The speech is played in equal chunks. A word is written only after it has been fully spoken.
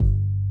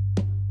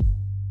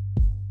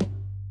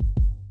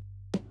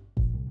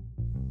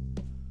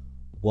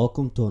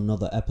Welcome to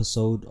another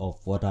episode of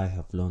What I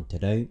Have Learned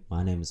Today.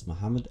 My name is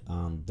Mohammed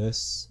and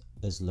this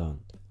is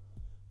Learned.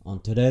 On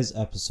today's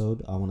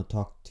episode, I want to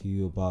talk to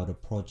you about a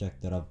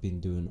project that I've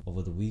been doing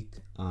over the week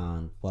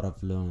and what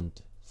I've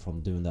learned from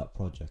doing that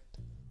project.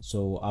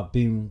 So I've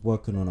been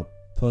working on a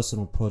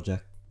personal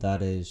project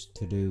that is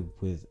to do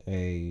with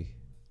a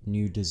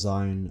new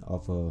design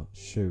of a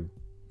shoe.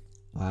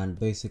 And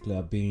basically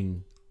I've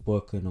been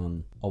working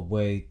on a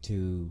way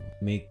to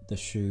make the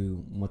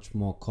shoe much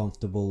more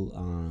comfortable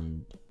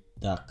and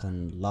that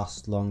can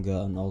last longer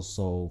and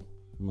also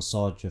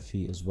massage your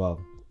feet as well.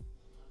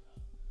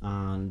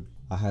 And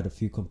I had a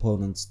few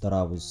components that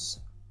I was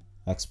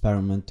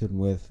experimenting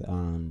with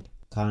and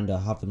kind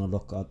of having a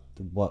look at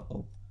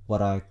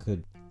what I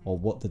could or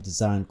what the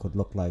design could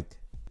look like.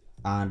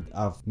 And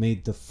I've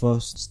made the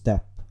first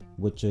step,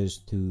 which is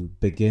to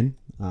begin,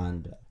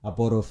 and I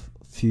bought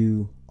a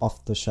few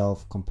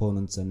off-the-shelf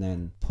components and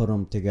then put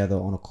them together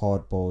on a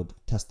cardboard,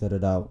 tested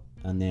it out,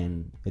 and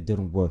then it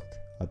didn't work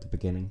at the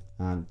beginning.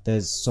 And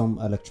there's some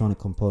electronic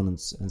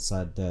components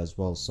inside there as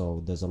well,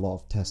 so there's a lot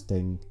of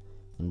testing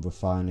and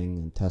refining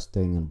and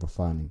testing and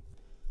refining.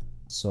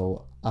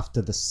 So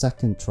after the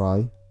second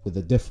try with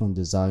a different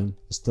design,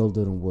 it still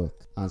didn't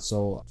work. And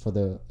so for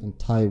the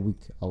entire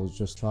week I was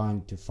just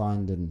trying to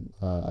find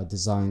a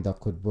design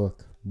that could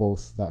work,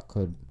 both that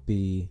could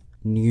be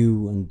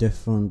new and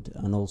different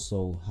and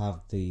also have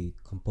the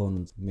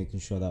components, making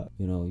sure that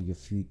your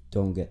feet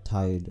don't get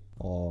tired,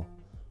 or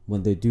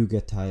when they do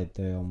get tired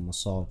they are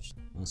massaged.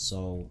 And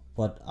so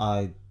what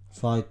I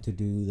tried to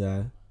do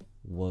there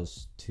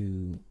was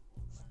to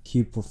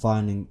keep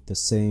refining the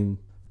same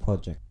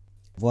project.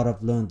 What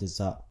I've learned is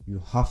that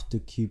you have to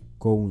keep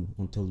going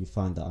until you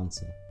find the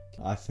answer.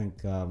 I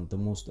think the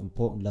most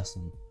important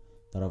lesson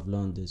that I've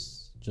learned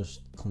is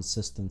just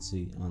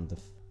consistency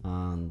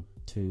and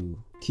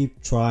to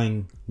keep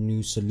trying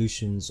new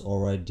solutions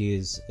or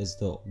ideas is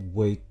the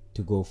way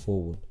to go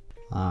forward.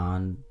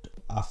 And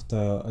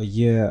after a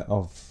year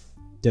of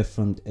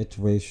different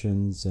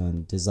iterations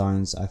and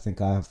designs, I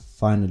think I have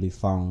finally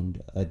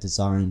found a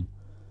design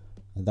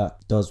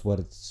that does what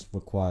it's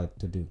required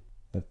to do.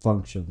 It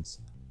functions.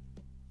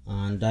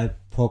 And I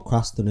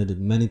procrastinated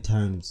many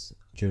times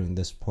during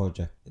this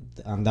project,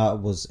 and that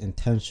was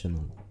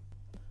intentional.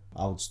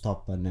 I would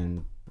stop and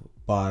then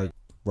by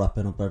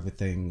wrapping up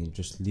everything and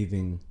just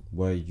leaving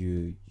where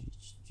you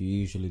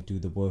usually do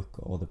the work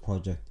or the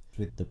project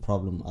with the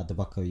problem at the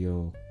back of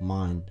your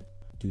mind,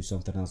 do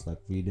something else like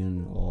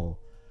reading or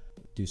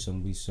do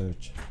some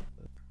research.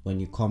 When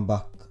you come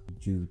back,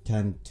 you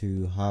tend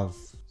to have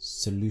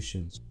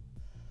solutions.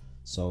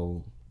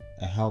 So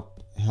it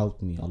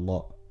helped me a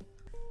lot.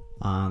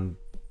 And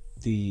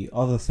the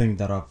other thing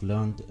that I've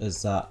learned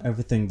is that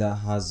everything that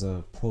has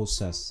a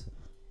process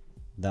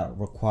that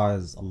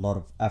requires a lot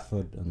of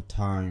effort and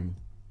time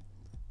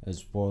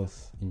is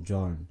worth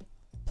enjoying,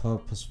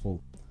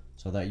 purposeful,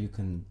 so that you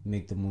can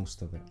make the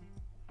most of it.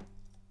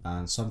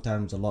 And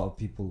sometimes a lot of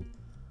people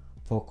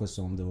focus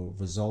on the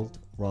result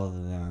rather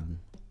than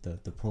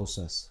the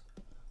process.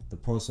 The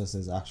process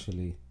is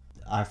actually,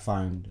 I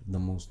find, the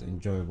most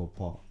enjoyable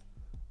part,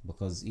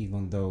 because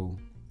even though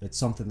it's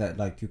something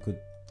that you could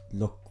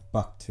look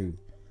back to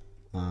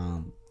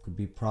and could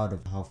be proud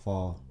of how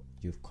far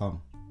you've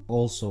come.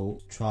 Also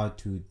try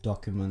to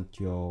document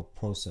your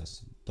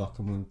process,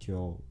 document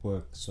your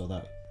work, so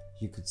that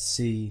you could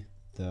see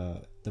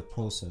the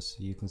process,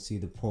 you can see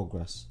the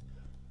progress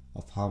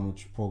of how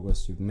much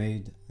progress you've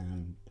made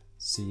and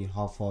see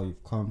how far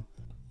you've come.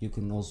 You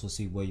can also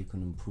see where you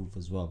can improve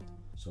as well.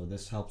 So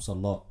this helps a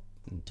lot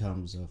in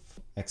terms of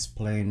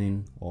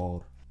explaining,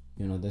 or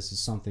this is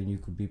something you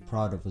could be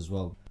proud of as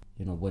well.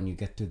 When you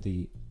get to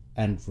the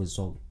end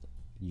result,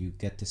 you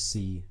get to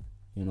see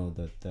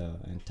the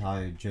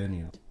entire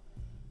journey,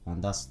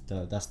 and that's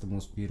the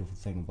most beautiful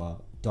thing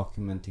about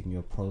documenting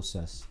your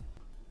process.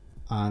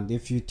 And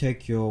if you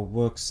take your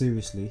work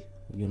seriously,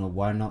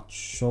 why not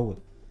show it?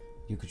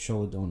 You could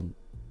show it on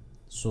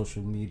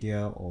social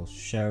media or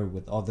share it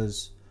with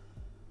others,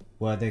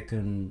 where they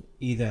can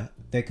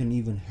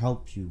even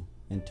help you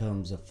in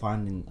terms of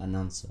finding an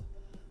answer.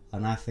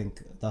 And I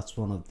think that's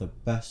one of the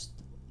best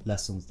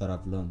lessons that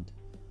I've learned,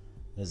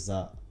 is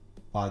that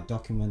by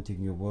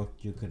documenting your work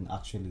you can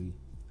actually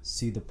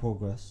see the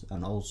progress,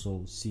 and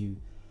also see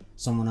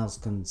someone else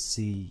can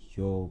see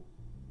your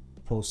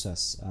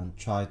process and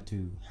try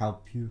to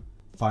help you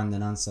find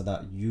an answer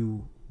that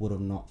you would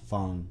have not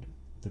found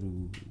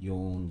through your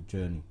own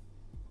journey.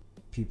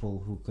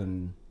 People who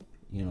can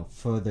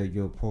further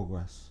your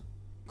progress.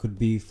 Could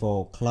be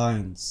for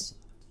clients,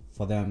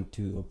 for them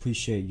to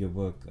appreciate your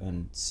work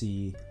and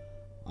see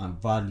and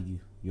value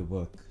your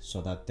work,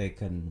 so that they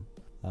can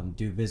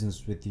do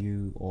business with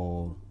you,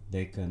 or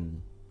they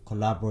can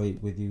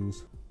collaborate with you,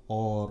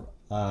 or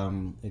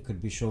it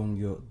could be showing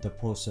you the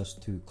process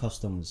to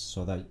customers,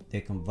 so that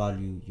they can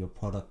value your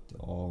product,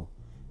 or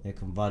they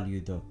can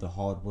value the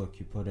hard work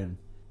you put in.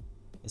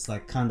 It's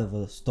like kind of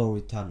a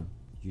storytelling.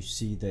 You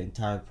see the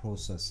entire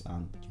process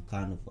and you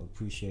kind of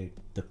appreciate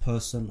the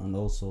person and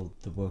also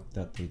the work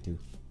that they do.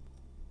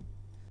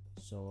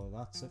 So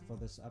that's it for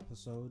this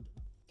episode.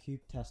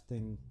 Keep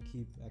testing,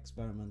 keep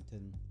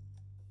experimenting,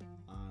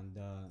 and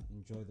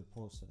enjoy the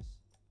process.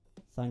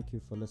 Thank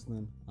you for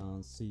listening,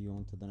 and see you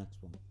on to the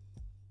next one.